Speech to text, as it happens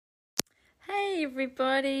Hey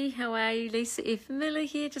everybody, how are you? Lisa F. Miller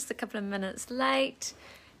here, just a couple of minutes late.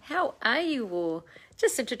 How are you all?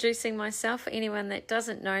 Just introducing myself for anyone that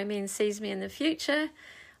doesn't know me and sees me in the future.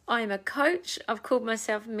 I'm a coach. I've called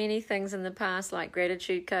myself many things in the past, like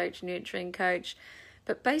gratitude coach, nurturing coach,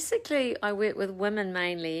 but basically I work with women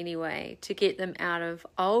mainly anyway to get them out of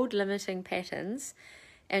old limiting patterns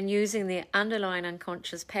and using their underlying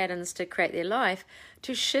unconscious patterns to create their life,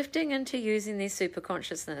 to shifting into using their super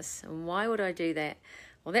consciousness. And why would I do that?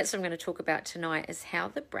 Well, that's what I'm going to talk about tonight, is how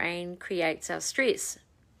the brain creates our stress.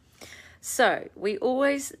 So we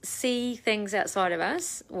always see things outside of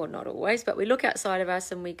us, well, not always, but we look outside of us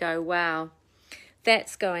and we go, wow,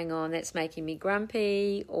 that's going on, that's making me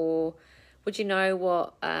grumpy. Or would you know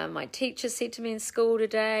what my teacher said to me in school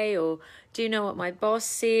today? Or do you know what my boss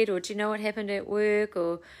said? Or do you know what happened at work?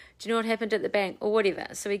 Or do you know what happened at the bank? Or whatever.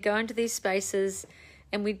 So we go into these spaces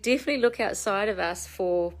and we definitely look outside of us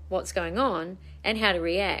for what's going on and how to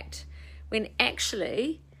react. When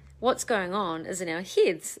actually what's going on is in our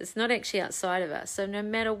heads. It's not actually outside of us. So no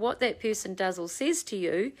matter what that person does or says to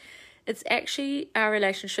you, it's actually our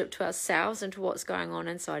relationship to ourselves and to what's going on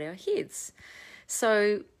inside our heads.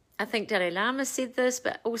 So I think Dalai Lama said this,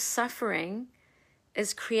 but all suffering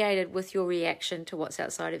is created with your reaction to what's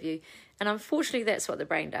outside of you. And unfortunately, that's what the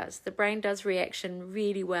brain does. The brain does reaction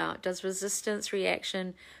really well. It does resistance,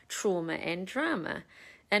 reaction, trauma, and drama.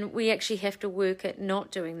 And we actually have to work at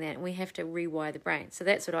not doing that. And we have to rewire the brain. So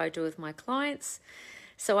that's what I do with my clients.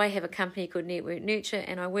 So I have a company called Network Nurture,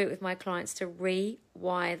 and I work with my clients to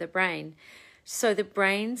rewire the brain. So the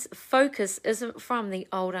brain's focus isn't from the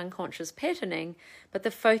old unconscious patterning, but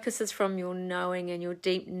the focus is from your knowing, and your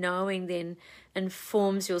deep knowing then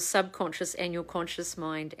informs your subconscious and your conscious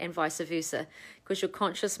mind, and vice versa, because your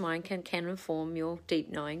conscious mind can inform your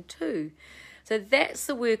deep knowing too. So that's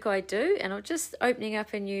the work I do, and I'm just opening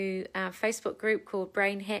up a new Facebook group called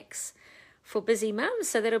Brain Hacks for Busy Mums.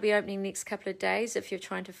 So that'll be opening next couple of days if you're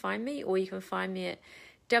trying to find me, or you can find me at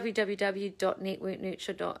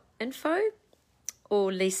www.networknurture.info.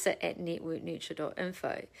 or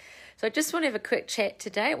lisa@networknurture.info. So I just want to have a quick chat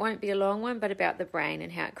today. It won't be a long one, but about the brain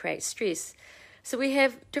and how it creates stress. So we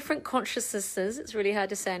have different consciousnesses. It's really hard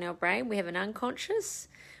to say in our brain. We have an unconscious,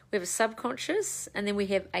 we have a subconscious, and then we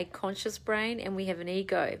have a conscious brain, and we have an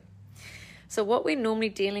ego. So what we're normally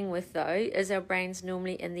dealing with, though, is our brain's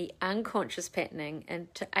normally in the unconscious patterning,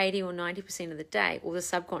 and to 80 or 90% of the day, or the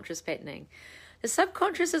subconscious patterning. The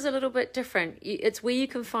subconscious is a little bit different. It's where you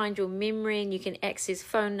can find your memory and you can access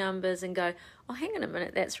phone numbers and go, oh, hang on a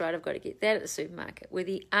minute, that's right, I've got to get that at the supermarket. Where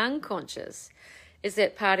the unconscious is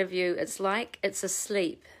that part of you, it's like it's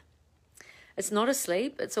asleep. It's not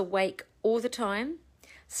asleep, it's awake all the time.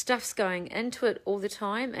 Stuff's going into it all the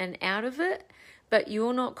time and out of it, but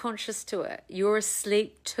you're not conscious to it. You're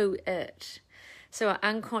asleep to it. So our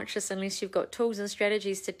unconscious, unless you've got tools and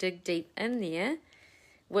strategies to dig deep in there,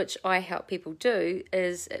 which I help people do,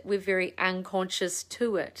 is we're very unconscious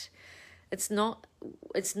to it. It's not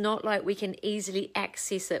like we can easily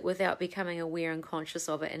access it without becoming aware and conscious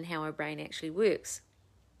of it and how our brain actually works.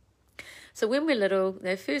 So when we're little,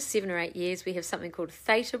 the first 7 or 8 years, we have something called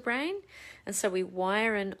theta brain. And so we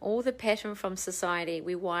wire in all the pattern from society.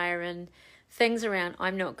 We wire in things around,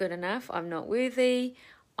 I'm not good enough, I'm not worthy,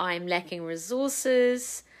 I'm lacking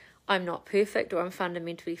resources, I'm not perfect, or I'm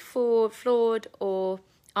fundamentally flawed, or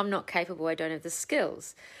I'm not capable, I don't have the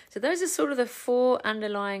skills. So those are sort of the 4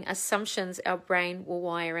 underlying assumptions our brain will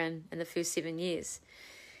wire in the first 7 years.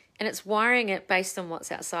 And it's wiring it based on what's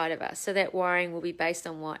outside of us. So that wiring will be based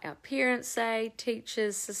on what our parents say,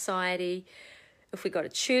 teachers, society, if we've got a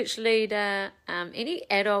church leader, any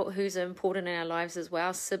adult who's important in our lives as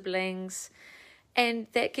well, siblings, and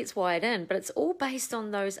that gets wired in. But it's all based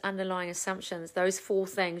on those underlying assumptions, those 4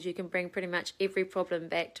 things. You can bring pretty much every problem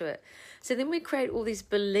back to it. So then we create all these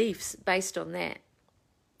beliefs based on that.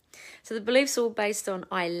 So the beliefs are all based on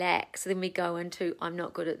I lack. So then we go into I'm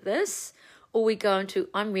not good at this, or we go into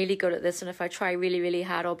I'm really good at this, and if I try really, really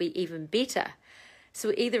hard, I'll be even better. So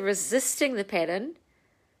we're either resisting the pattern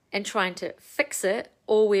and trying to fix it,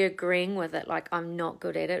 or we're agreeing with it, like I'm not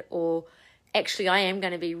good at it, or actually I am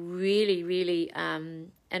going to be really, really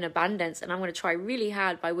in abundance, and I'm going to try really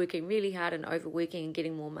hard by working really hard and overworking and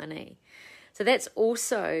getting more money. So that's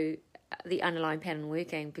also the underlying pattern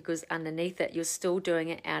working, because underneath it, you're still doing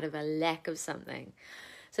it out of a lack of something.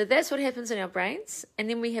 So that's what happens in our brains. And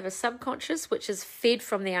then we have a subconscious, which is fed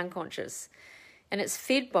from the unconscious. And it's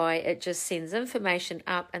fed by, it just sends information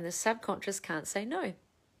up, and the subconscious can't say no.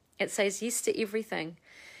 It says yes to everything.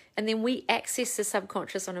 And then we access the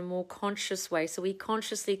subconscious on a more conscious way. So we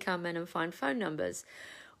consciously come in and find phone numbers,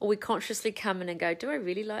 Or we consciously come in and go, do I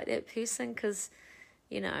really like that person? Because,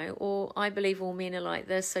 or I believe all men are like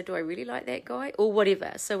this, so do I really like that guy? Or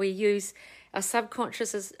whatever. So we use our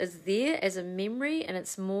subconscious is there as a memory, and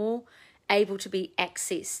it's more able to be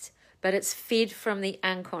accessed, but it's fed from the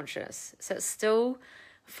unconscious. So it's still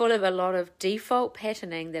full of a lot of default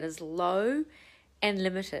patterning that is low and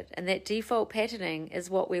limited. And that default patterning is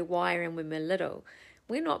what we're wiring when we're little.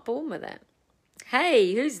 We're not born with it.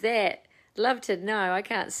 Hey, who's that? Love to know. I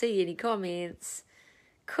can't see any comments.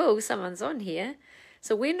 Cool, someone's on here.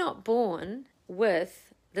 So we're not born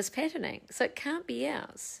with this patterning. So it can't be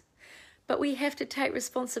ours. But we have to take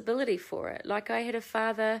responsibility for it. Like I had a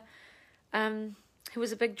father who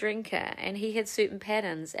was a big drinker, and he had certain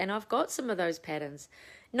patterns, and I've got some of those patterns.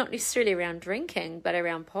 Not necessarily around drinking, but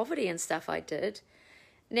around poverty and stuff I did.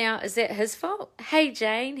 Now, is that his fault? Hey,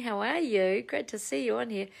 Jane, how are you? Great to see you on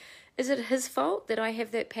here. Is it his fault that I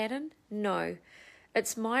have that pattern? No.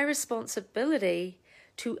 It's my responsibility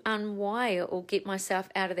to unwire or get myself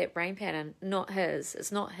out of that brain pattern, not his.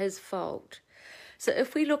 It's not his fault. So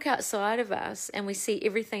if we look outside of us and we see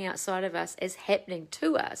everything outside of us as happening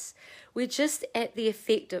to us, we're just at the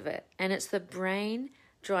effect of it, and it's the brain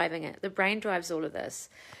driving it. The brain drives all of this.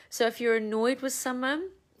 So if you're annoyed with someone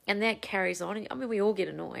and that carries on, I mean, we all get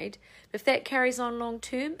annoyed, but if that carries on long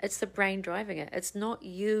term, it's the brain driving it. It's not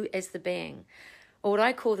you as the being, or what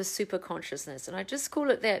I call the super consciousness. And I just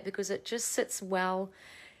call it that because it just sits well.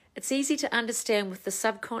 It's easy to understand with the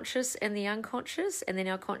subconscious and the unconscious and then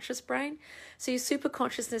our conscious brain. So your super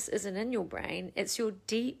consciousness isn't in your brain. It's your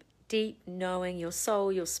deep, deep knowing, your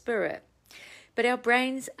soul, your spirit. But our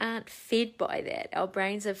brains aren't fed by that. Our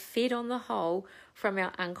brains are fed on the whole from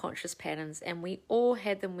our unconscious patterns. And we all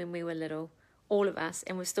had them when we were little, all of us,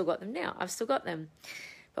 and we've still got them now. I've still got them.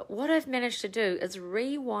 But what I've managed to do is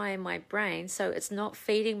rewire my brain so it's not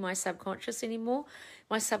feeding my subconscious anymore.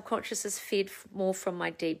 My subconscious is fed more from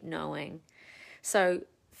my deep knowing. So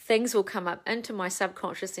things will come up into my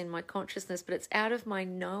subconscious and my consciousness, but it's out of my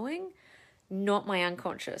knowing, not my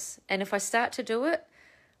unconscious. And if I start to do it,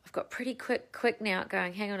 I've got pretty quick now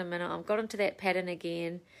going, hang on a minute, I've got into that pattern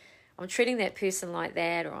again. I'm treating that person like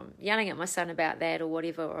that, or I'm yelling at my son about that, or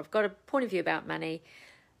whatever, or I've got a point of view about money.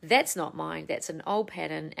 That's not mine. That's an old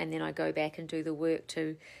pattern, and then I go back and do the work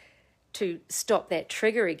to stop that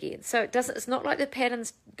trigger again. So it's not like the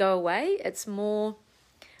patterns go away. It's more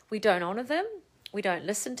we don't honor them, we don't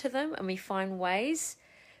listen to them, and we find ways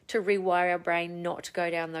to rewire our brain not to go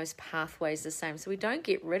down those pathways the same. So we don't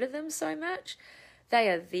get rid of them so much. They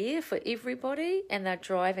are there for everybody, and they're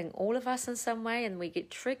driving all of us in some way, and we get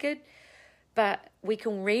triggered. But we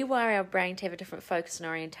can rewire our brain to have a different focus and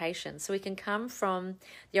orientation. So we can come from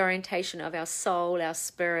the orientation of our soul, our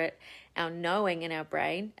spirit, our knowing in our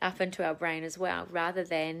brain, up into our brain as well, rather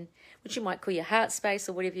than, which you might call your heart space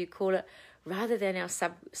or whatever you call it, rather than our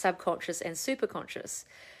subconscious and superconscious.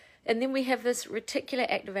 And then we have this reticular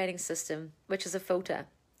activating system, which is a filter.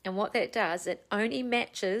 And what that does, it only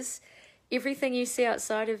matches everything you see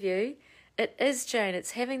outside of you. It is, Jane,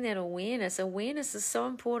 it's having that awareness. Awareness is so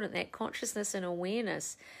important, that consciousness and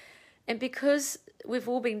awareness. And because we've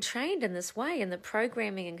all been trained in this way, in the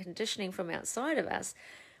programming and conditioning from outside of us,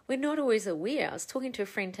 we're not always aware. I was talking to a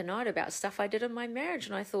friend tonight about stuff I did in my marriage,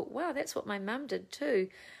 and I thought, wow, that's what my mum did too.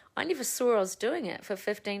 I never saw I was doing it for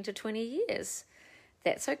 15 to 20 years.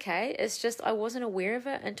 That's okay. It's just I wasn't aware of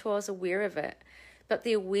it until I was aware of it. But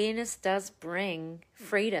the awareness does bring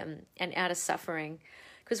freedom and out of suffering.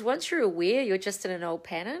 Because once you're aware, you're just in an old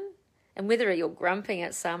pattern. And whether you're grumping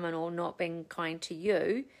at someone or not being kind to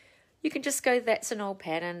you, you can just go, that's an old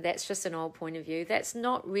pattern. That's just an old point of view. That's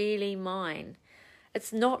not really mine.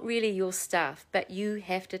 It's not really your stuff. But you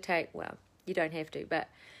have to take, well, you don't have to, but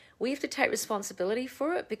we have to take responsibility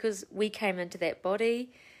for it because we came into that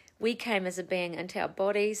body. We came as a being into our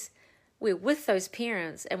bodies. We're with those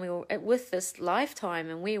parents and we were with this lifetime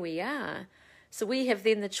and where we are. So we have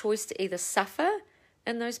then the choice to either suffer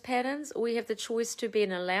in those patterns, or we have the choice to be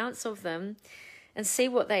an allowance of them and see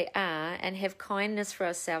what they are and have kindness for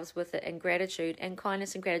ourselves with it, and gratitude, and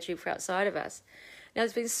kindness and gratitude for outside of us. Now,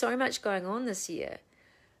 there's been so much going on this year,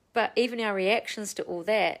 but even our reactions to all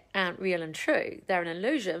that aren't real and true. They're an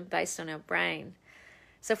illusion based on our brain.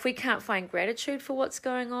 So if we can't find gratitude for what's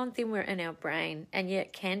going on, then we're in our brain, and yet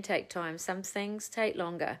it can take time. Some things take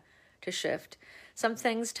longer to shift. Some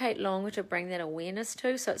things take longer to bring that awareness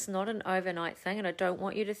to, so it's not an overnight thing, and I don't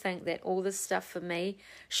want you to think that all this stuff for me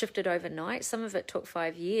shifted overnight. Some of it took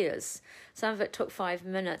 5 years. Some of it took 5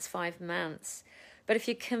 minutes, 5 months. But if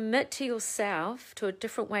you commit to yourself to a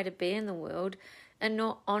different way to be in the world and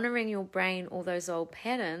not honouring your brain, all those old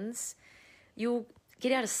patterns, you'll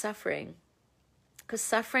get out of suffering. Because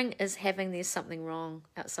suffering is having there's something wrong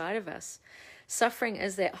outside of us. Suffering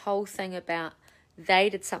is that whole thing about they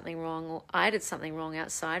did something wrong or I did something wrong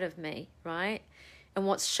outside of me, right? And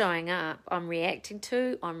what's showing up, I'm reacting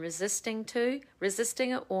to, I'm resisting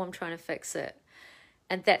it, or I'm trying to fix it.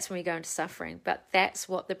 And that's when we go into suffering. But that's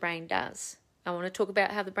what the brain does. I want to talk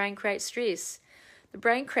about how the brain creates stress. The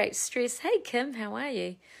brain creates stress. Hey, Kim, how are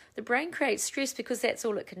you? The brain creates stress because that's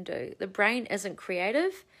all it can do. The brain isn't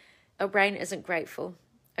creative. Our brain isn't grateful,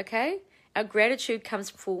 okay? Our gratitude comes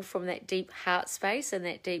from that deep heart space and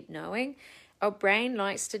that deep knowing. Our brain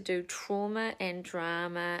likes to do trauma and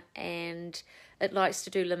drama, and it likes to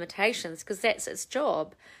do limitations because that's its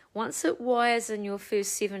job. Once it wires in your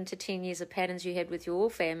first 7 to 10 years of patterns you had with your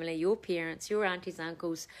family, your parents, your aunties,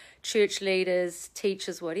 uncles, church leaders,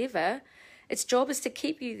 teachers, whatever, its job is to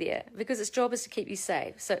keep you there because its job is to keep you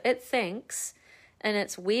safe. So it thinks in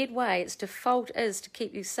its weird way, its default is to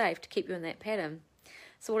keep you safe, to keep you in that pattern.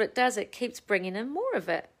 So what it does, it keeps bringing in more of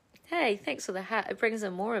it. Hey, thanks for the heart. It brings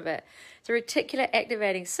in more of it. The reticular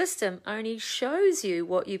activating system only shows you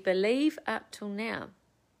what you believe up till now,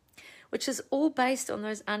 which is all based on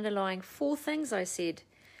those underlying 4 things I said.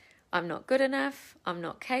 I'm not good enough. I'm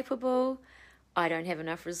not capable. I don't have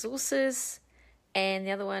enough resources. And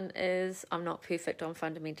the other one is I'm not perfect. I'm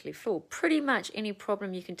fundamentally flawed. Pretty much any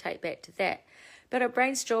problem you can take back to that. But our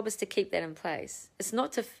brain's job is to keep that in place. It's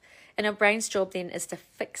not to... And our brain's job then is to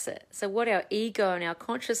fix it. So what our ego and our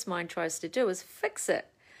conscious mind tries to do is fix it.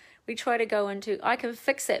 We try to go into, I can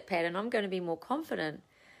fix that pattern. I'm going to be more confident.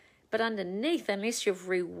 But underneath, unless you've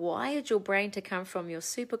rewired your brain to come from your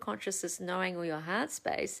superconsciousness knowing or your heart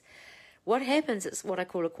space, what happens is what I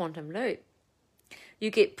call a quantum loop. You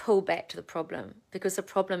get pulled back to the problem because the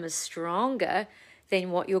problem is stronger than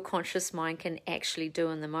what your conscious mind can actually do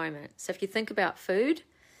in the moment. So if you think about food,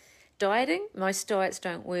 dieting, most diets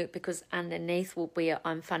don't work because underneath will be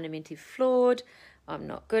I'm fundamentally flawed, I'm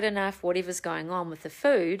not good enough, whatever's going on with the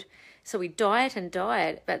food. So we diet and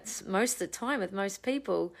diet, but most of the time with most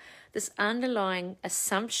people, this underlying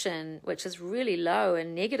assumption, which is really low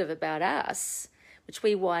and negative about us, which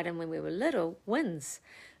we wired in when we were little, wins.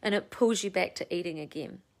 And it pulls you back to eating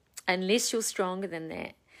again, unless you're stronger than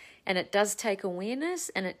that. And it does take awareness,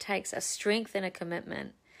 and it takes a strength and a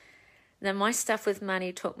commitment. Now, my stuff with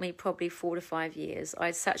money took me probably 4 to 5 years. I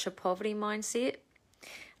had such a poverty mindset.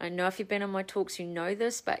 I know if you've been on my talks, you know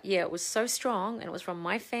this, but yeah, it was so strong, and it was from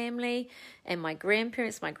my family and my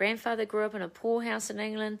grandparents. My grandfather grew up in a poor house in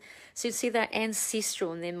England, so you'd see that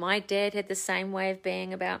ancestral. And then my dad had the same way of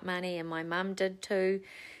being about money, and my mum did too.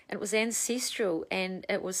 And it was ancestral, and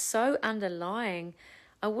it was so underlying.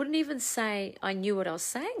 I wouldn't even say I knew what I was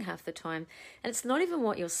saying half the time. And it's not even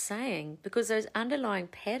what you're saying, because those underlying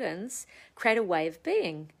patterns create a way of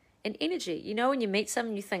being, an energy. You know, when you meet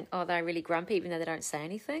someone, you think, oh, they're really grumpy, even though they don't say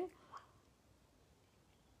anything.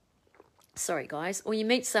 Sorry, guys. Or you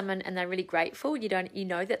meet someone and they're really grateful. You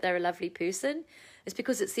know that they're a lovely person. It's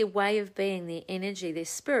because it's their way of being, their energy, their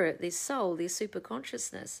spirit, their soul, their super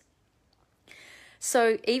consciousness.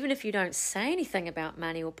 So even if you don't say anything about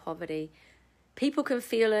money or poverty, people can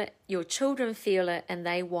feel it, your children feel it, and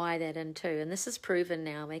they wire that in too. And this is proven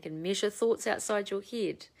now. They can measure thoughts outside your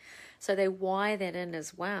head. So they wire that in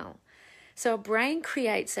as well. So our brain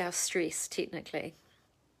creates our stress, technically.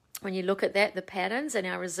 When you look at that, the patterns and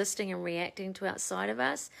our resisting and reacting to outside of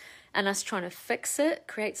us, and us trying to fix it,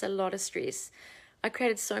 creates a lot of stress. I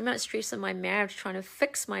created so much stress in my marriage, trying to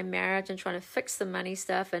fix my marriage and trying to fix the money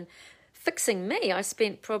stuff and fixing me. I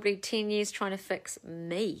spent probably 10 years trying to fix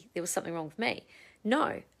me. There was something wrong with me. No,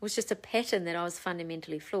 it was just a pattern that I was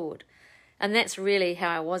fundamentally flawed. And that's really how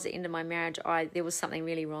I was at the end of my marriage. There was something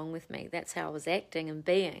really wrong with me. That's how I was acting and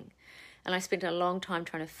being. And I spent a long time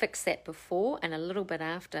trying to fix that before and a little bit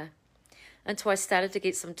after, until I started to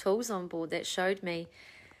get some tools on board that showed me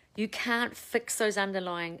you can't fix those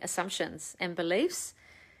underlying assumptions and beliefs.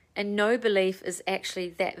 And no belief is actually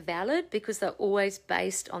that valid because they're always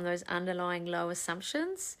based on those underlying low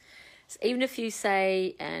assumptions. So even if you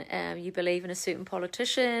say you believe in a certain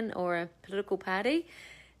politician or a political party,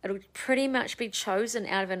 it'll pretty much be chosen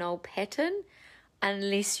out of an old pattern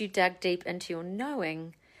unless you dug deep into your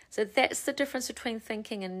knowing. So that's the difference between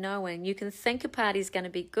thinking and knowing. You can think a party's going to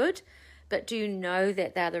be good, but do you know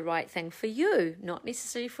that they're the right thing for you? Not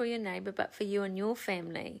necessarily for your neighbor, but for you and your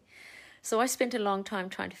family. So I spent a long time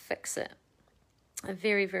trying to fix it. A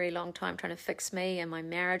very, very long time trying to fix me and my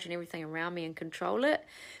marriage and everything around me and control it.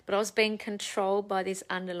 But I was being controlled by these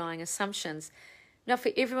underlying assumptions. Now,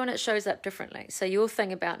 for everyone, it shows up differently. So your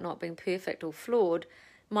thing about not being perfect or flawed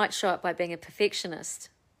might show up by being a perfectionist,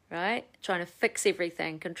 right? Trying to fix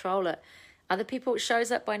everything, control it. Other people, it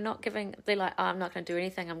shows up by not giving, they're like, oh, I'm not going to do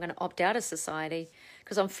anything. I'm going to opt out of society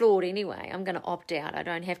because I'm flawed anyway. I'm going to opt out. I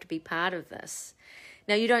don't have to be part of this.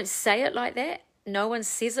 Now, you don't say it like that. No one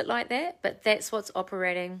says it like that, but that's what's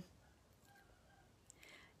operating.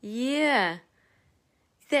 Yeah,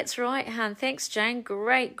 that's right, hon. Thanks, Jane.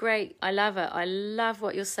 Great, great. I love it. I love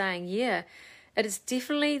what you're saying. Yeah, it is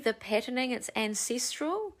definitely the patterning. It's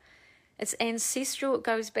ancestral. It's ancestral. It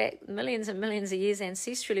goes back millions and millions of years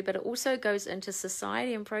ancestrally, but it also goes into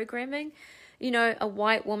society and programming. You know, a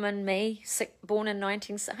white woman, me, born in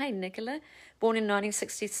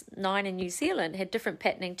 1969 in New Zealand, had different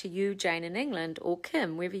patterning to you, Jane, in England, or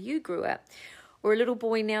Kim, wherever you grew up. Or a little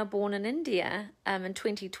boy now born in India in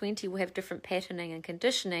 2020 will have different patterning and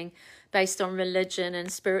conditioning based on religion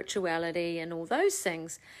and spirituality and all those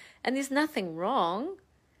things. And there's nothing wrong.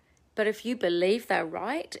 But if you believe they're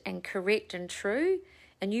right and correct and true,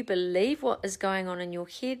 and you believe what is going on in your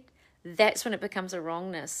head, that's when it becomes a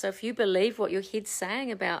wrongness. So if you believe what your head's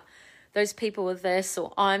saying about those people are this,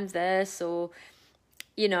 or I'm this, or,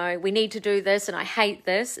 you know, we need to do this and I hate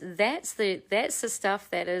this, that's the stuff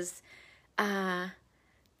that is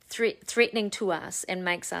threatening to us and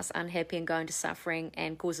makes us unhappy and go into suffering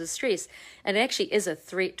and causes stress. And it actually is a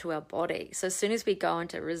threat to our body. So as soon as we go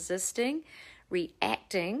into resisting,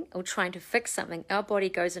 reacting, or trying to fix something, our body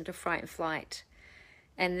goes into fight and flight.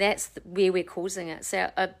 And that's where we're causing it. So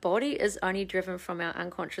our body is only driven from our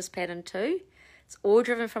unconscious pattern too. It's all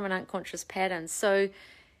driven from an unconscious pattern. So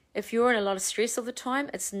if you're in a lot of stress all the time,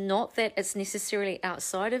 it's not that it's necessarily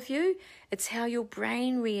outside of you. It's how your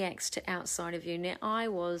brain reacts to outside of you. Now,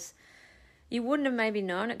 you wouldn't have maybe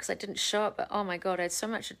known it because I didn't show it, but oh my God, I had so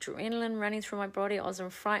much adrenaline running through my body. I was in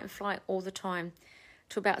fight and flight all the time.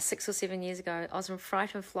 To about 6 or 7 years ago, I was in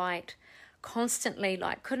fright and flight constantly,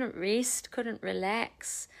 like couldn't rest, couldn't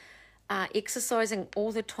relax, exercising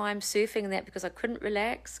all the time, surfing and that because I couldn't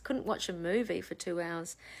relax, couldn't watch a movie for 2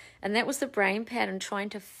 hours. And that was the brain pattern trying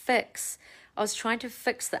to fix. I was trying to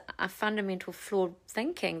fix the fundamental flawed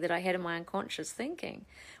thinking that I had in my unconscious thinking.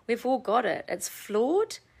 We've all got it. It's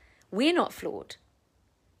flawed. We're not flawed.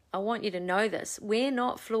 I want you to know this. We're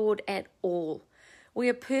not flawed at all. We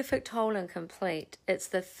are perfect, whole, and complete. It's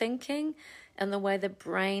the thinking and the way the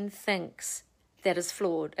brain thinks that is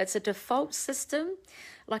flawed. It's a default system,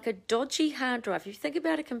 like a dodgy hard drive. If you think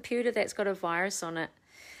about a computer that's got a virus on it,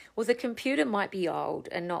 well, the computer might be old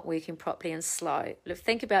and not working properly and slow.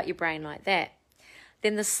 Think about your brain like that.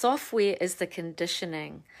 Then the software is the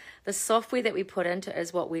conditioning. The software that we put into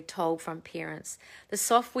is what we're told from parents. The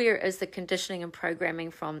software is the conditioning and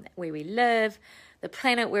programming from where we live, the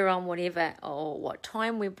planet we're on, whatever, or what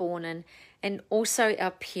time we're born in, and also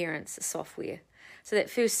our parents' software. So that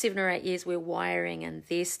first 7 or 8 years, we're wiring in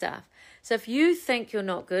their stuff. So if you think you're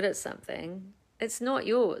not good at something, it's not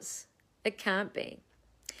yours. It can't be.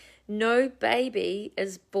 No baby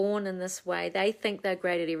is born in this way. They think they're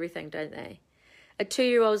great at everything, don't they? A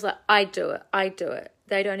 2-year-old's like, I do it.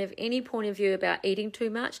 They don't have any point of view about eating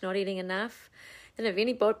too much, not eating enough. They don't have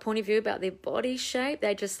any point of view about their body shape.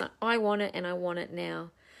 They just like, I want it and I want it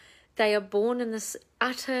now. They are born in this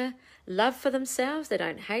utter love for themselves. They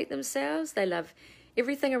don't hate themselves. They love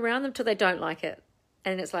everything around them till they don't like it.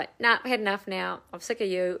 And it's like, nah, I've had enough now. I'm sick of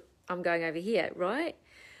you. I'm going over here, right?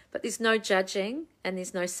 But there's no judging and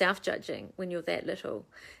there's no self-judging when you're that little.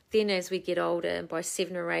 Then as we get older, and by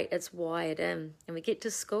 7 or 8, it's wired in. And we get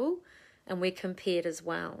to school and we're compared as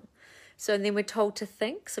well. So then we're told to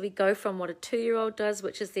think. So we go from what a 2-year-old does,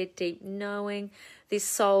 which is their deep knowing, their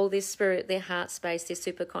soul, their spirit, their heart space, their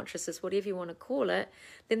superconsciousness, whatever you want to call it.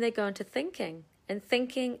 Then they go into thinking. And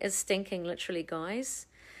thinking is stinking, literally, guys.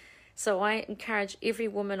 So I encourage every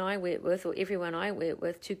woman I work with or everyone I work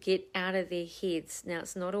with to get out of their heads. Now,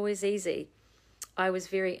 it's not always easy. I was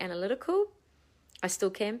very analytical. I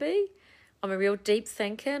still can be. I'm a real deep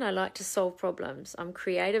thinker and I like to solve problems. I'm a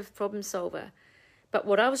creative problem solver. But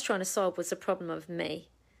what I was trying to solve was a problem of me.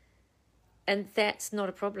 And that's not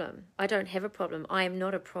a problem. I don't have a problem. I am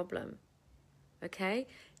not a problem. Okay?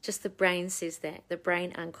 Just the brain says that. The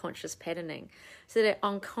brain unconscious patterning. So that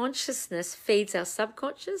unconsciousness feeds our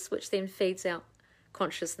subconscious, which then feeds our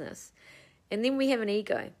consciousness. And then we have an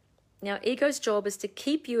ego. Now, ego's job is to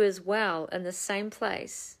keep you as well in the same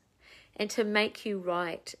place and to make you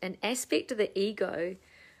right. An aspect of the ego,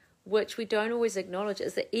 which we don't always acknowledge,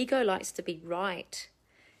 is the ego likes to be right.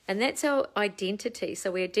 And that's our identity.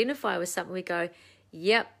 So we identify with something, we go,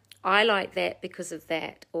 yep, I like that because of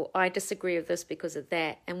that, or I disagree with this because of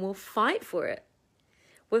that, and we'll fight for it.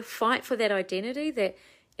 We'll fight for that identity that,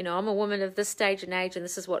 you know, I'm a woman of this stage and age and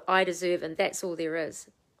this is what I deserve and that's all there is.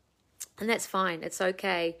 And that's fine. It's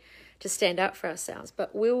okay to stand up for ourselves,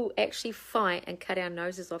 but we'll actually fight and cut our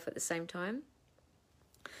noses off at the same time.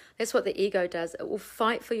 That's what the ego does. It will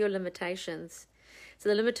fight for your limitations. So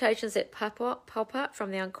the limitations that pop up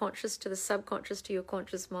from the unconscious to the subconscious to your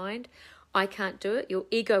conscious mind, I can't do it. Your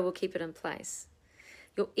ego will keep it in place.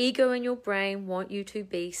 Your ego and your brain want you to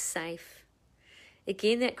be safe.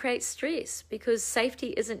 Again, that creates stress because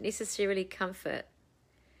safety isn't necessarily comfort.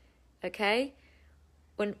 Okay?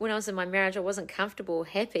 When I was in my marriage, I wasn't comfortable or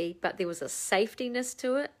happy, but there was a safetyness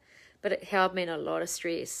to it, but it held me in a lot of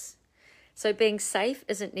stress. So being safe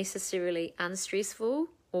isn't necessarily unstressful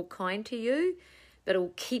or kind to you, but it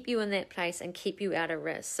will keep you in that place and keep you out of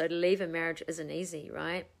risk. So to leave a marriage isn't easy,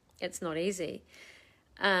 right? It's not easy.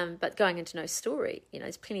 But going into no story,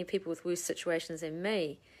 there's plenty of people with worse situations than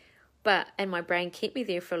me. And my brain kept me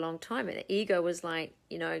there for a long time. And the ego was like,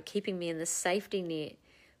 keeping me in the safety net.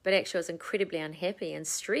 But actually I was incredibly unhappy and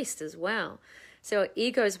stressed as well. So our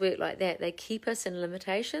egos work like that. They keep us in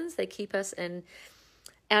limitations. They keep us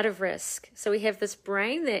out of risk. So we have this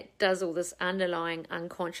brain that does all this underlying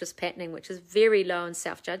unconscious patterning, which is very low and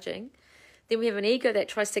self-judging. Then we have an ego that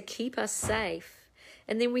tries to keep us safe.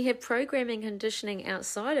 And then we have programming conditioning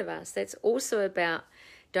outside of us. That's also about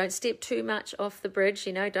don't step too much off the bridge,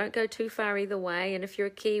 don't go too far either way. And if you're a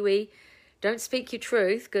Kiwi, don't speak your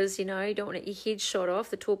truth because, you don't want to get your head shot off,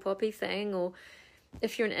 the tall poppy thing. Or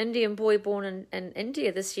if you're an Indian boy born in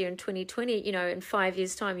India this year in 2020, in 5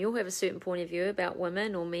 years' time, you'll have a certain point of view about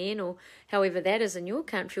women or men or however that is in your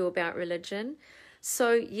country or about religion.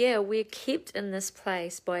 So, yeah, we're kept in this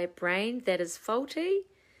place by a brain that is faulty,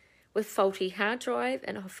 with faulty hard drive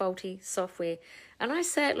and a faulty software. And I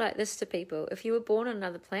say it like this to people. If you were born on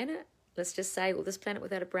another planet, let's just say, this planet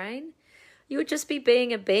without a brain, you would just be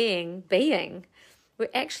being a being. We're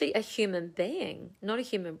actually a human being, not a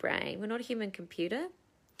human brain. We're not a human computer.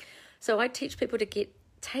 So I teach people to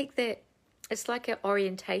take that. It's like an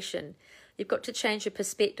orientation. You've got to change your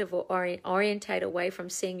perspective or orientate away from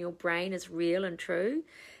seeing your brain as real and true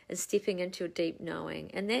and stepping into your deep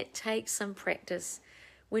knowing. And that takes some practice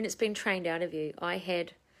when it's been trained out of you. I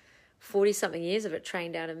had 40-something years of it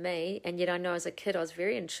trained out of me, and yet I know as a kid I was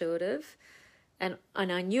very intuitive. And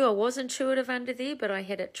I knew I was intuitive under there, but I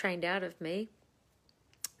had it trained out of me.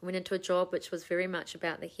 Went into a job which was very much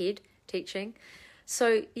about the head teaching.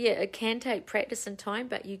 So, yeah, it can take practice and time,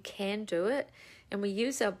 but you can do it. And we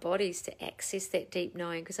use our bodies to access that deep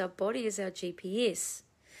knowing because our body is our GPS.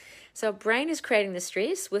 So our brain is creating the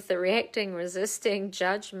stress with the reacting, resisting,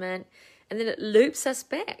 judgment, and then it loops us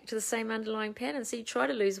back to the same underlying pattern. So you try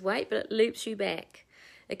to lose weight, but it loops you back.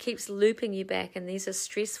 It keeps looping you back, and these are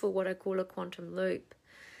stressful, what I call a quantum loop.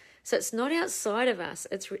 So it's not outside of us,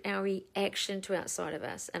 it's our reaction to outside of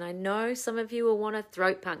us. And I know some of you will want to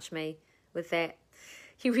throat punch me with that.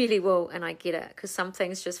 You really will, and I get it, because some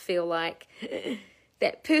things just feel like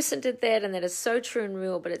that person did that, and that is so true and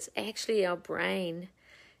real, but it's actually our brain.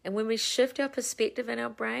 And when we shift our perspective in our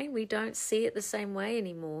brain, we don't see it the same way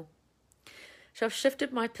anymore. So I've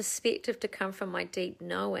shifted my perspective to come from my deep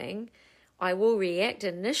knowing. I will react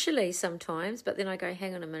initially sometimes, but then I go,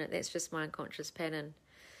 hang on a minute, that's just my unconscious pattern.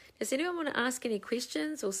 Does anyone want to ask any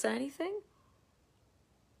questions or say anything?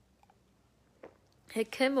 Hey,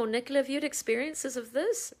 Kim or Nicola, have you had experiences of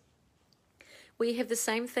this? Where you have the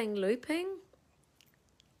same thing looping?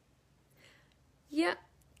 Yeah,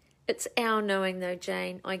 it's our knowing though,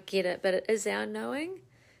 Jane. I get it, but it is our knowing.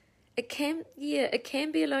 It can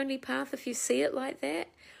be a lonely path if you see it like that.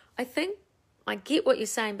 I think I get what you're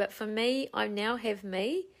saying, but for me, I now have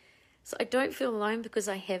me. So I don't feel alone because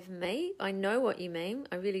I have me. I know what you mean.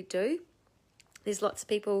 I really do. There's lots of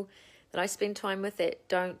people that I spend time with that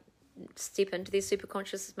don't step into their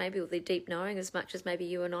superconscious maybe or their deep knowing as much as maybe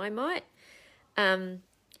you and I might.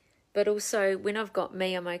 But also when I've got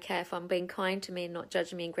me, I'm okay. If I'm being kind to me and not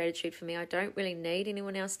judging me and gratitude for me, I don't really need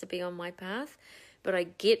anyone else to be on my path. But I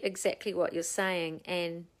get exactly what you're saying.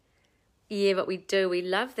 And yeah, but we do. We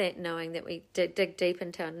love that knowing, that we dig deep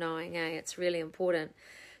into our knowing. It's really important.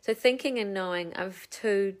 So thinking and knowing are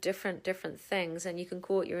two different things, and you can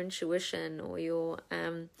call it your intuition or your,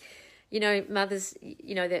 mother's,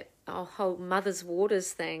 that our whole mother's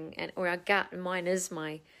waters thing, or our gut. And mine is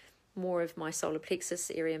more of my solar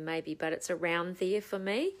plexus area maybe, but it's around there for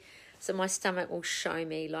me. So my stomach will show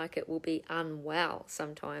me like it will be unwell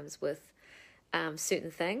sometimes with certain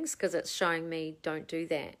things because it's showing me don't do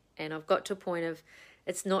that. And I've got to a point of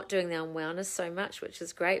it's not doing the unwellness so much, which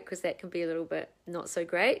is great because that can be a little bit not so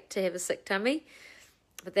great to have a sick tummy.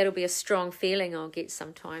 But that'll be a strong feeling I'll get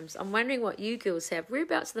sometimes. I'm wondering what you girls have.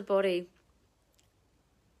 Whereabouts in the body?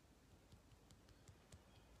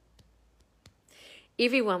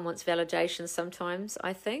 Everyone wants validation sometimes,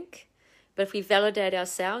 I think. But if we validate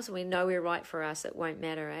ourselves and we know we're right for us, it won't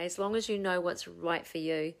matter, eh? As long as you know what's right for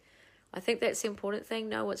you. I think that's the important thing,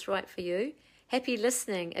 know what's right for you. Happy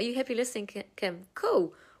listening. Are you happy listening, Kim?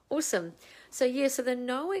 Cool. Awesome. So yeah, so the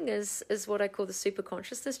knowing is what I call the super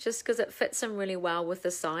consciousness, just because it fits in really well with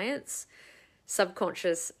the science.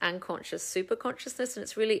 Subconscious, unconscious, super consciousness, and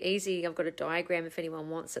it's really easy. I've got a diagram if anyone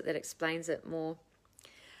wants it that explains it more.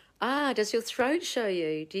 Does your throat show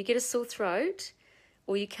you? Do you get a sore throat?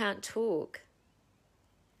 Or you can't talk?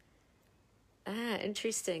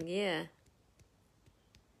 Interesting, yeah.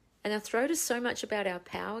 And our throat is so much about our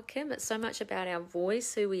power, Kim. It's so much about our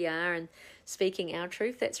voice, who we are, and speaking our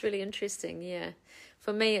truth. That's really interesting, yeah.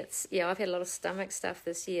 For me, it's, I've had a lot of stomach stuff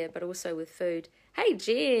this year, but also with food. Hey,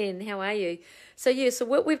 Jen, how are you? So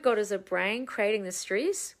what we've got is a brain creating the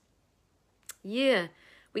stress. Yeah,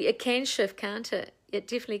 it can shift, can't it? It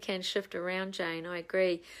definitely can shift around, Jane, I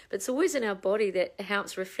agree. But it's always in our body that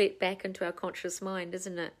helps reflect back into our conscious mind,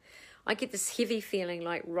 isn't it? I get this heavy feeling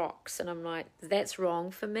like rocks, and I'm like, that's wrong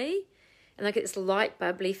for me. And I get this light,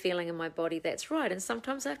 bubbly feeling in my body, that's right. And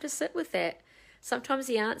sometimes I have to sit with that. Sometimes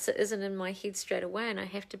the answer isn't in my head straight away, and I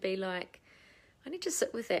have to be like, I need to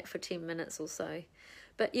sit with that for 10 minutes or so.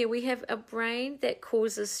 But yeah, we have a brain that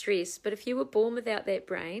causes stress. But if you were born without that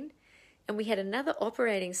brain, and we had another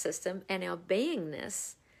operating system and our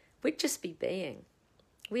beingness, we'd just be being.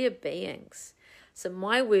 We are beings. So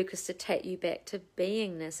my work is to take you back to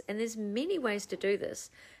beingness. And there's many ways to do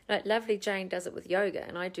this. Like lovely Jane does it with yoga,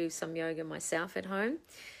 and I do some yoga myself at home.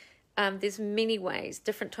 There's many ways,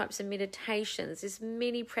 different types of meditations. There's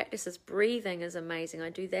many practices. Breathing is amazing. I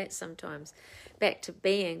do that sometimes, back to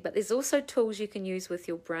being. But there's also tools you can use with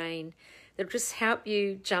your brain that'll just help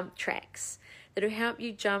you jump tracks, that'll help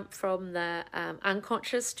you jump from the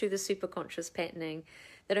unconscious to the superconscious patterning,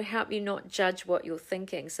 that'll help you not judge what you're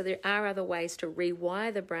thinking. So there are other ways to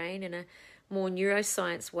rewire the brain in a more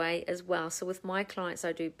neuroscience way as well. So with my clients,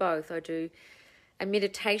 I do both. I do a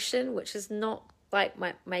meditation, which is not like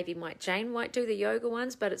maybe Jane might do the yoga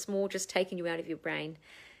ones, but it's more just taking you out of your brain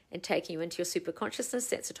and taking you into your super consciousness.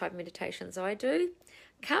 That's the type of meditations I do.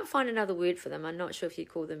 Can't find another word for them. I'm not sure if you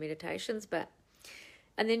call them meditations,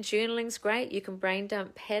 and then journaling's great. You can brain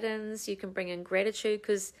dump patterns. You can bring in gratitude,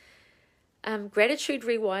 because gratitude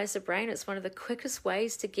rewires the brain. It's one of the quickest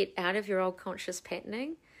ways to get out of your old conscious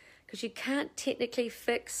patterning, because you can't technically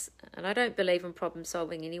fix, and I don't believe in problem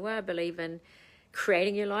solving anyway. I believe in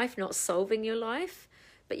creating your life, not solving your life.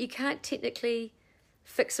 But you can't technically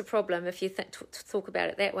fix a problem if you talk about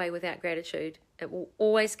it that way without gratitude. It will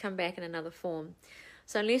always come back in another form.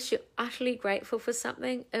 So unless you're utterly grateful for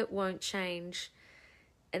something, it won't change.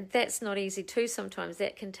 And that's not easy too sometimes.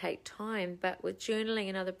 That can take time. But with journaling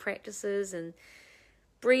and other practices and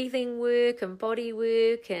breathing work and body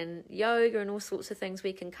work and yoga and all sorts of things,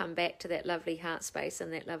 we can come back to that lovely heart space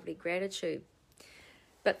and that lovely gratitude.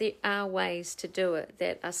 But there are ways to do it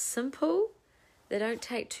that are simple, they don't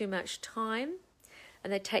take too much time,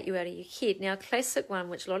 and they take you out of your head. Now, a classic one,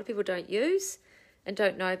 which a lot of people don't use and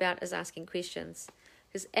don't know about, is asking questions.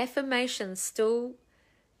 Because affirmations still,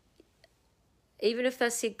 even if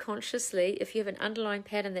they're said consciously, if you have an underlying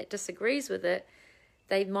pattern that disagrees with it,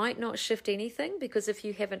 they might not shift anything, because if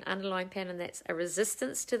you have an underlying pattern that's a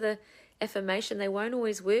resistance to the affirmation, they won't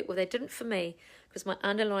always work. Well, they didn't for me, because my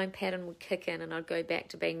underlying pattern would kick in and I'd go back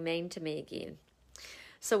to being mean to me again.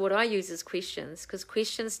 So what I use is questions, because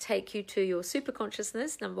questions take you to your super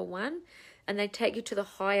consciousness, number one, and they take you to the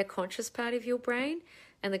higher conscious part of your brain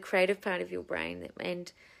and the creative part of your brain,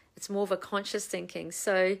 and it's more of a conscious thinking.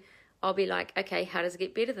 So I'll be like, okay, how does it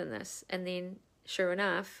get better than this? And then sure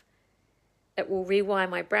enough, it will rewire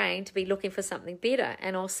my brain to be looking for something better,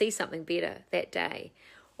 and I'll see something better that day.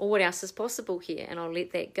 Or what else is possible here? And I'll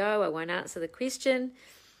let that go. I won't answer the question.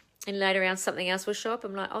 And later on, something else will show up.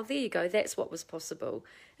 I'm like, oh, there you go. That's what was possible.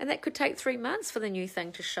 And that could take 3 months for the new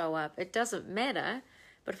thing to show up. It doesn't matter.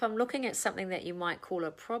 But if I'm looking at something that you might call a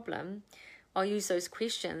problem, I'll use those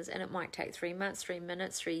questions, and it might take 3 months, 3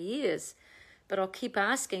 minutes, 3 years. But I'll keep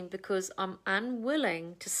asking, because I'm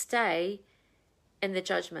unwilling to stay in the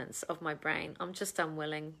judgments of my brain. I'm just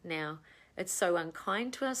unwilling now. It's so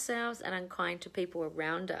unkind to ourselves and unkind to people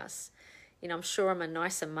around us. I'm sure I'm a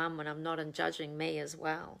nicer mum when I'm not in judging me as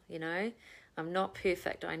well, I'm not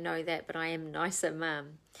perfect, I know that, but I am a nicer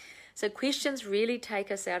mum. So questions really take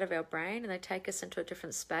us out of our brain, and they take us into a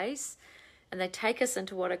different space, and they take us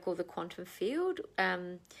into what I call the quantum field,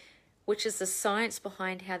 which is the science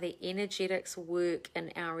behind how the energetics work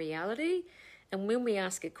in our reality. And when we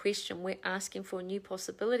ask a question, we're asking for a new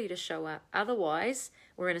possibility to show up. Otherwise,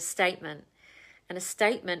 we're in a statement. And a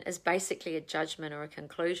statement is basically a judgment or a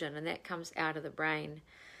conclusion, and that comes out of the brain.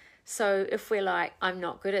 So if we're like, I'm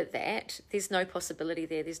not good at that, there's no possibility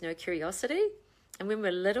there. There's no curiosity. And when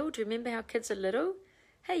we're little, do you remember how kids are little?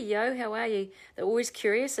 Hey, yo, how are you? They're always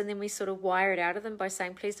curious, and then we sort of wire it out of them by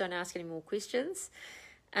saying, please don't ask any more questions.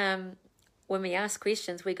 When we ask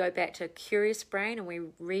questions, we go back to a curious brain, and we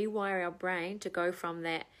rewire our brain to go from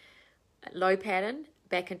that low pattern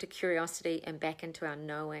back into curiosity and back into our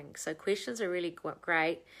knowing. So questions are really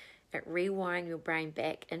great at rewiring your brain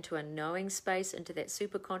back into a knowing space, into that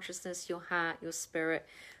super consciousness, your heart, your spirit,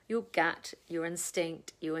 your gut, your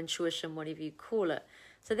instinct, your intuition, whatever you call it.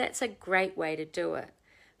 So that's a great way to do it.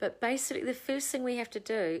 But basically, the first thing we have to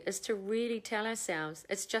do is to really tell ourselves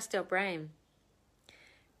it's just our brain.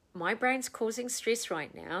 My brain's causing stress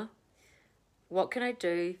right now. What can I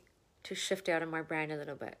do to shift out of my brain a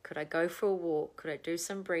little bit? Could I go for a walk? Could I do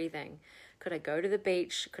some breathing? Could I go to the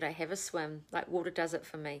beach? Could I have a swim? Like water does it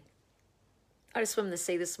for me. I just swam in the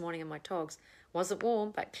sea this morning in my togs. Wasn't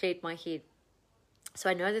warm, but cleared my head. So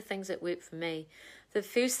I know the things that work for me. The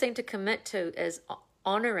first thing to commit to is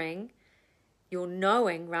honoring your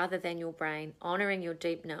knowing rather than your brain, honoring your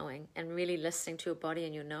deep knowing and really listening to your body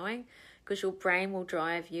and your knowing, because your brain will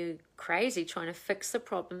drive you crazy trying to fix the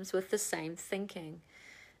problems with the same thinking.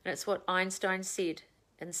 And it's what Einstein said.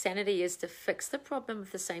 Insanity is to fix the problem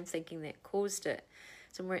with the same thinking that caused it.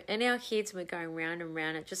 So when we're in our heads and we're going round and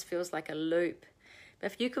round, it just feels like a loop.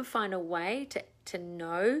 But if you can find a way to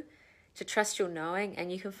know, to trust your knowing,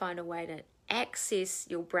 and you can find a way to access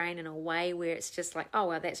your brain in a way where it's just like, oh,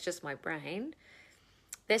 well, that's just my brain.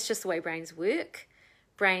 That's just the way brains work.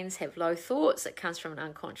 Brains have low thoughts. It comes from an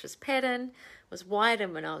unconscious pattern. Was wired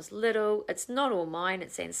in when I was little. It's not all mine.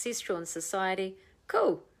 It's ancestral in society.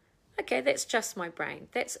 Cool. Okay, that's just my brain.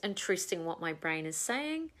 That's interesting what my brain is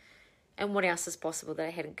saying and what else is possible that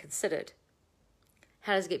I hadn't considered.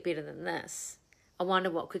 How does it get better than this? I wonder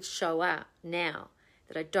what could show up now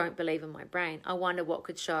that I don't believe in my brain. I wonder what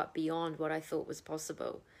could show up beyond what I thought was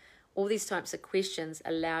possible. All these types of questions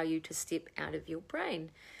allow you to step out of your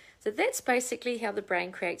brain. So that's basically how the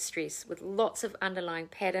brain creates stress, with lots of underlying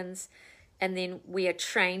patterns, and then we are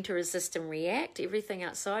trained to resist and react to everything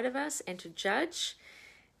outside of us and to judge,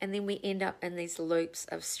 and then we end up in these loops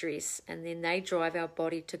of stress, and then they drive our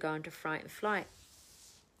body to go into fight and flight.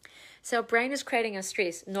 So our brain is creating our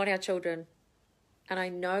stress, not our children. And I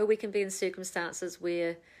know we can be in circumstances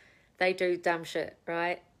where they do dumb shit,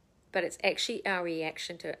 right? But it's actually our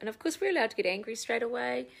reaction to it. And of course, we're allowed to get angry straight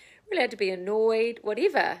away. We're allowed to be annoyed,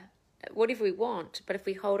 whatever we want. But if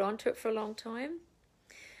we hold on to it for a long time,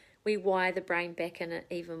 we wire the brain back in it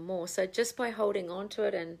even more. So just by holding on to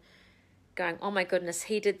it and going, oh my goodness,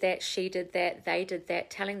 he did that, she did that, they did that,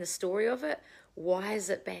 telling the story of it, wires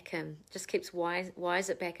it back in. Just keeps wires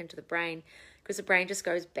it back into the brain, because the brain just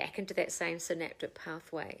goes back into that same synaptic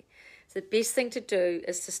pathway. So the best thing to do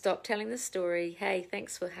is to stop telling the story. Hey,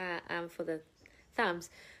 thanks for the thumbs.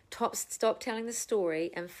 Stop telling the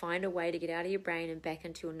story and find a way to get out of your brain and back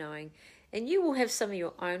into your knowing. And you will have some of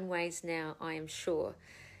your own ways now, I am sure.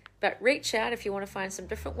 But reach out if you want to find some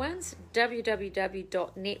different ones.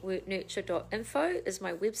 www.networknurture.info is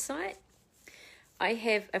my website. I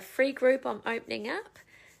have a free group I'm opening up.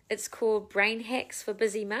 It's called Brain Hacks for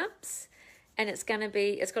Busy Mums. And it's got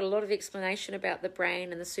a lot of explanation about the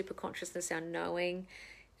brain and the super consciousness, our knowing.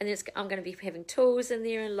 And then I'm going to be having tools in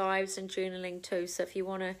there and lives and journaling too. So if you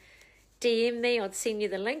want to DM me, I'll send you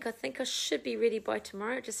the link. I think I should be ready by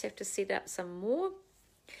tomorrow. I just have to set up some more.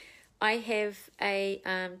 I have a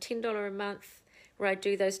 $10 a month where I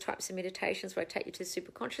do those types of meditations where I take you to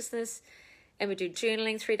super consciousness. And we do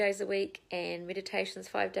journaling 3 days a week and meditations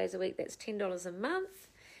 5 days a week. That's $10 a month.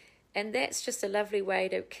 And that's just a lovely way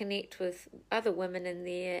to connect with other women in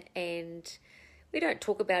there. And we don't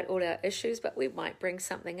talk about all our issues, but we might bring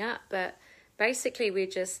something up. But basically, we're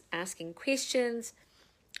just asking questions,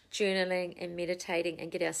 journaling and meditating and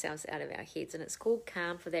get ourselves out of our heads. And it's called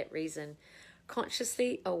Calm for that reason.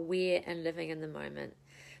 Consciously aware and living in the moment.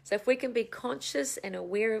 So if we can be conscious and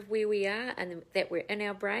aware of where we are and that we're in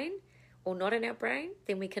our brain or not in our brain,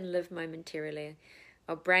 then we can live momentarily.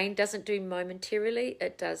 Our brain doesn't do momentarily,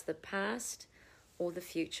 it does the past or the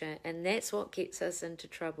future, and that's what gets us into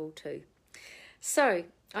trouble too. So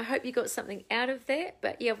I hope you got something out of that.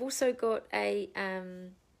 But yeah, I've also got a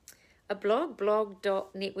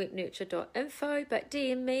blog.networknurture.info, but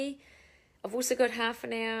DM me. I've also got half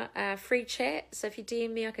an hour free chat, so if you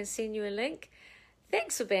DM me, I can send you a link.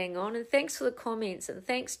 Thanks for being on, and thanks for the comments, and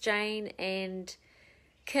thanks Jane and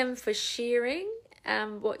Kim for sharing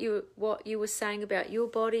what you were saying about your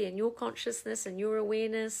body and your consciousness and your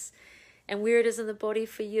awareness and where it is in the body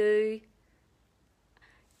for you.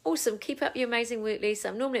 Awesome. Keep up your amazing work, Lisa.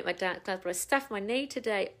 I'm normally at my dance class, but I stuffed my knee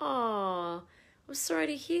today. Oh, I'm sorry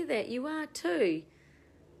to hear that. You are too.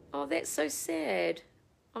 Oh, that's so sad.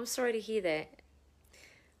 I'm sorry to hear that.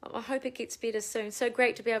 I hope it gets better soon. So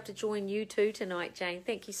great to be able to join you too tonight, Jane.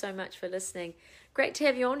 Thank you so much for listening. Great to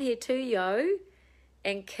have you on here too, Yo,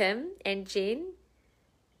 and Kim, and Jen.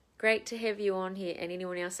 Great to have you on here, and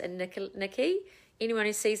anyone else, and Nikki, anyone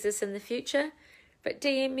who sees this in the future. But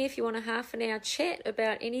DM me if you want a half an hour chat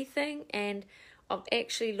about anything. And I'm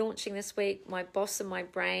actually launching this week my Boss in My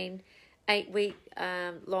Brain 8-week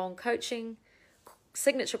long coaching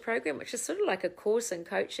signature program, which is sort of like a course in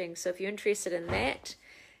coaching. So if you're interested in that,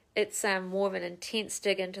 it's more of an intense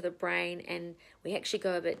dig into the brain, and we actually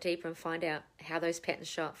go a bit deeper and find out how those patterns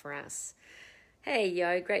show up for us. Hey,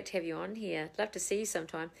 Yo, great to have you on here. Love to see you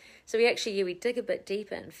sometime. So we dig a bit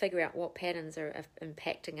deeper and figure out what patterns are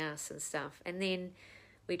impacting us and stuff. And then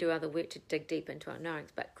we do other work to dig deep into our knowings.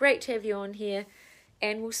 But great to have you on here.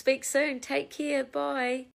 And we'll speak soon. Take care. Bye.